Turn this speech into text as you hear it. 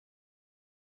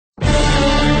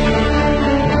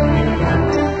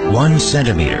1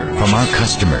 centimeter from our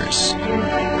customers.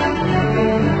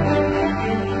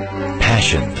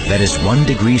 Passion that is 1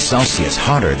 degree Celsius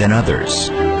hotter than others.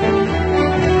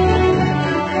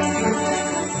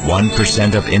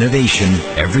 1% of innovation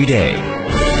every day.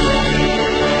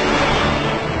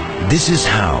 This is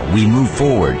how we move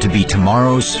forward to be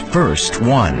tomorrow's first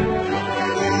one.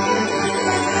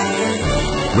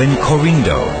 When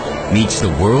Korindo meets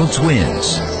the world's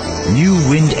winds, new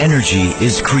wind energy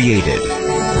is created.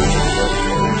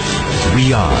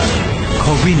 We are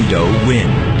Korindo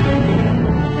Wind.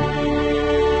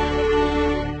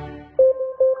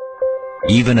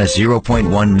 Even a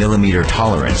 0.1 millimeter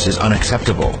tolerance is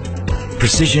unacceptable.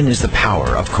 Precision is the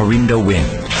power of Korindo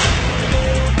Wind.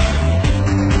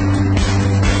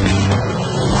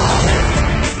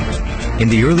 In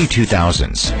the early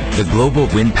 2000s, the global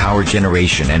wind power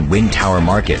generation and wind tower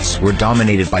markets were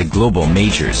dominated by global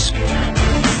majors.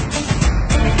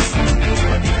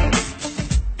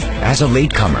 As a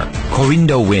latecomer,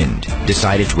 Korindo Wind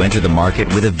decided to enter the market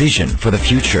with a vision for the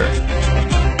future.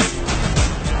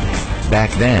 Back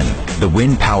then, the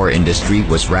wind power industry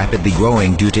was rapidly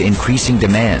growing due to increasing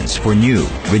demands for new,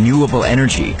 renewable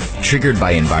energy triggered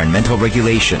by environmental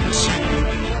regulations.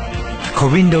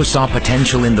 Korindo saw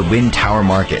potential in the wind tower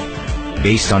market.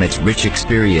 Based on its rich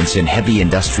experience in heavy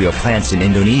industrial plants in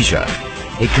Indonesia,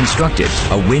 it constructed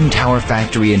a wind tower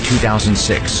factory in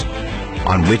 2006,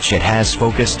 on which it has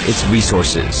focused its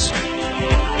resources.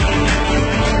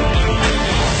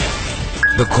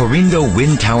 The Korindo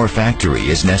Wind Tower Factory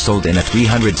is nestled in a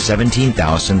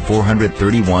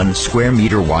 317,431 square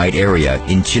meter wide area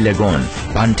in Cilegon,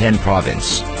 Banten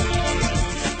province.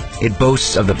 It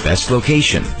boasts of the best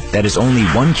location that is only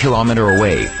 1 kilometer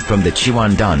away from the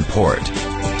Ciwandan port.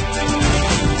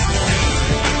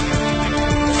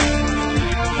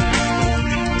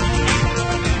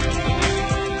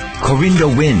 Korindo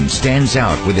Wind stands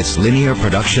out with its linear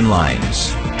production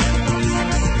lines.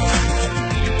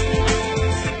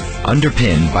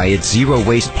 Underpinned by its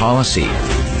zero-waste policy.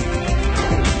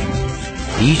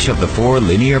 Each of the 4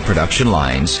 linear production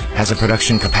lines has a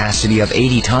production capacity of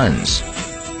 80 tons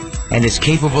and is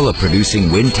capable of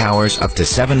producing wind towers up to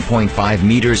 7.5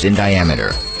 meters in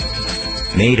diameter,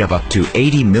 made of up to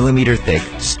 80 millimeter thick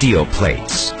steel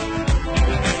plates.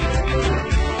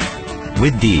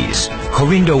 With these,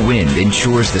 Korindo Wind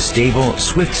ensures the stable,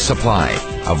 swift supply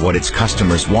of what its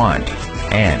customers want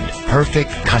and perfect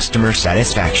customer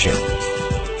satisfaction.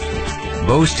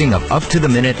 Boasting of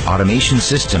up-to-the-minute automation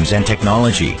systems and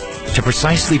technology to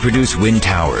precisely produce wind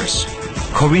towers,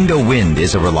 Korindo Wind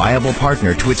is a reliable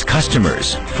partner to its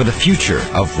customers for the future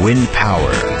of wind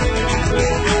power.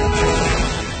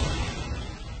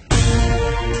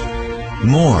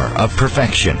 More of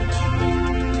perfection.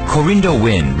 Korindo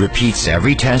Wind repeats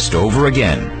every test over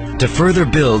again to further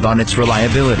build on its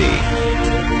reliability.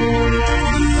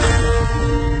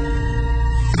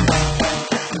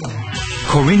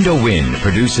 Korindo Wind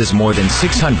produces more than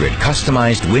 600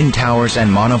 customized wind towers and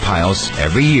monopiles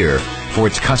every year for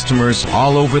its customers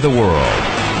all over the world.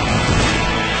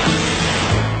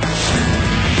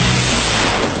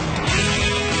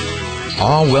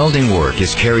 All welding work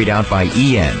is carried out by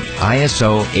EN,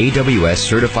 ISO, AWS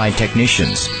certified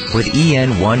technicians with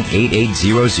EN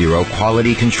 18800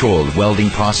 quality controlled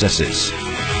welding processes.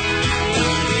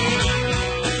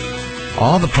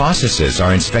 All the processes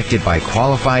are inspected by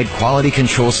qualified quality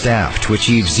control staff to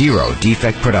achieve zero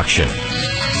defect production.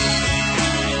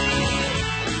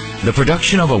 The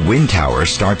production of a wind tower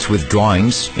starts with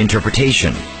drawings,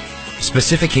 interpretation,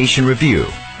 specification review,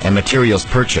 and materials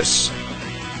purchase.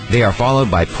 They are followed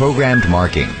by programmed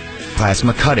marking,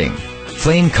 plasma cutting,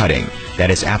 flame cutting that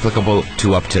is applicable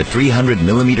to up to 300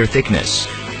 millimeter thickness,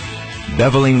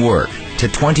 beveling work to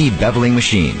 20 beveling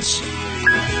machines,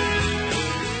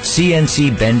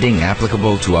 CNC bending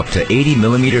applicable to up to 80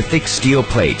 millimeter thick steel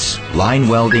plates, line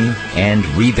welding, and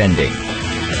rebending.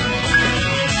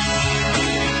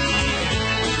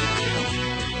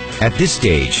 At this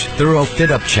stage, thorough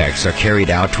fit-up checks are carried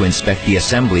out to inspect the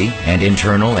assembly, and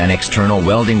internal and external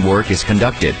welding work is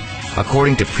conducted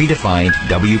according to predefined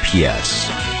WPS.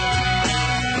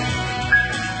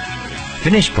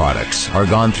 Finished products are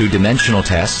gone through dimensional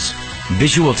tests,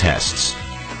 visual tests,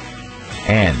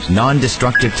 and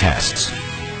non-destructive tests,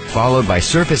 followed by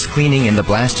surface cleaning in the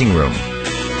blasting room,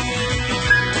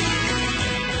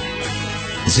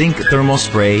 zinc thermal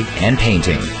spray and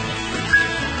painting,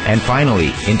 and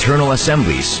finally, internal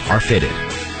assemblies are fitted.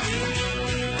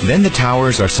 Then the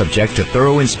towers are subject to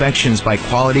thorough inspections by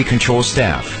quality control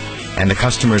staff and the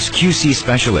customer's QC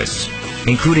specialists,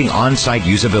 including on-site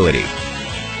usability.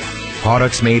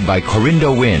 Products made by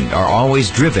Korindo Wind are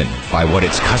always driven by what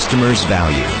its customers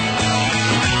value.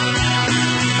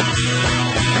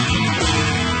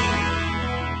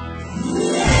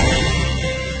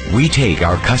 We take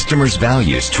our customers'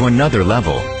 values to another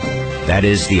level. That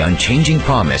is the unchanging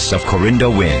promise of Korindo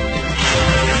Wind.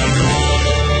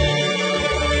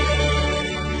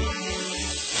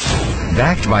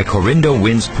 Backed by Korindo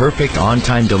Wind's perfect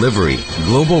on-time delivery,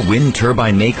 global wind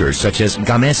turbine makers such as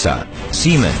Gamesa,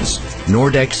 Siemens,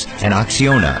 Nordex, and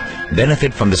Acciona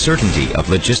benefit from the certainty of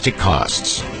logistic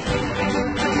costs.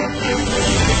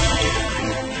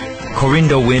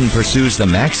 Korindo Wind pursues the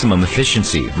maximum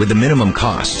efficiency with the minimum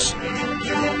costs.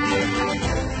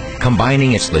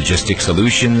 Combining its logistic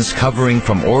solutions covering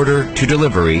from order to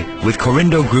delivery with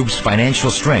Korindo Group's financial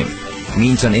strength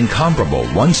means an incomparable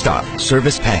one-stop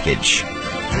service package.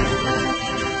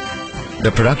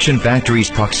 The production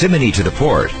factory's proximity to the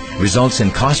port results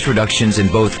in cost reductions in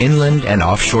both inland and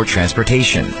offshore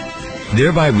transportation,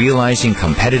 thereby realizing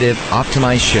competitive,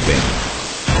 optimized shipping.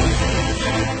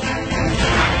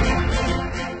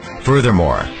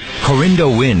 Furthermore,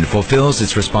 Korindo Wind fulfills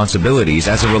its responsibilities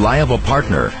as a reliable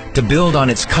partner to build on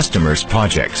its customers'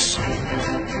 projects.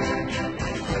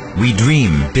 We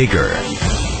dream bigger.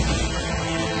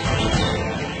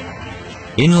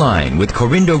 In line with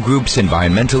Korindo Group's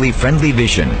environmentally friendly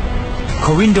vision,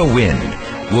 Korindo Wind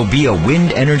will be a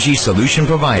wind energy solution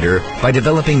provider by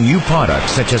developing new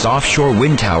products such as offshore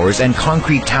wind towers and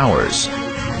concrete towers,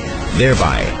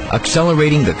 thereby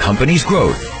accelerating the company's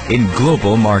growth in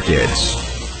global markets.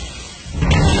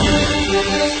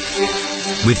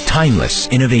 With timeless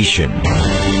innovation,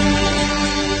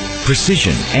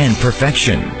 precision and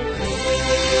perfection,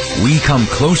 we come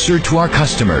closer to our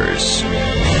customers.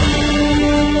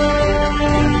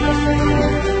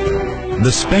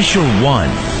 The special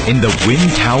one in the wind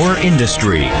tower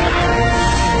industry,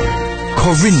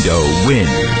 Korindo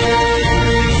Wind.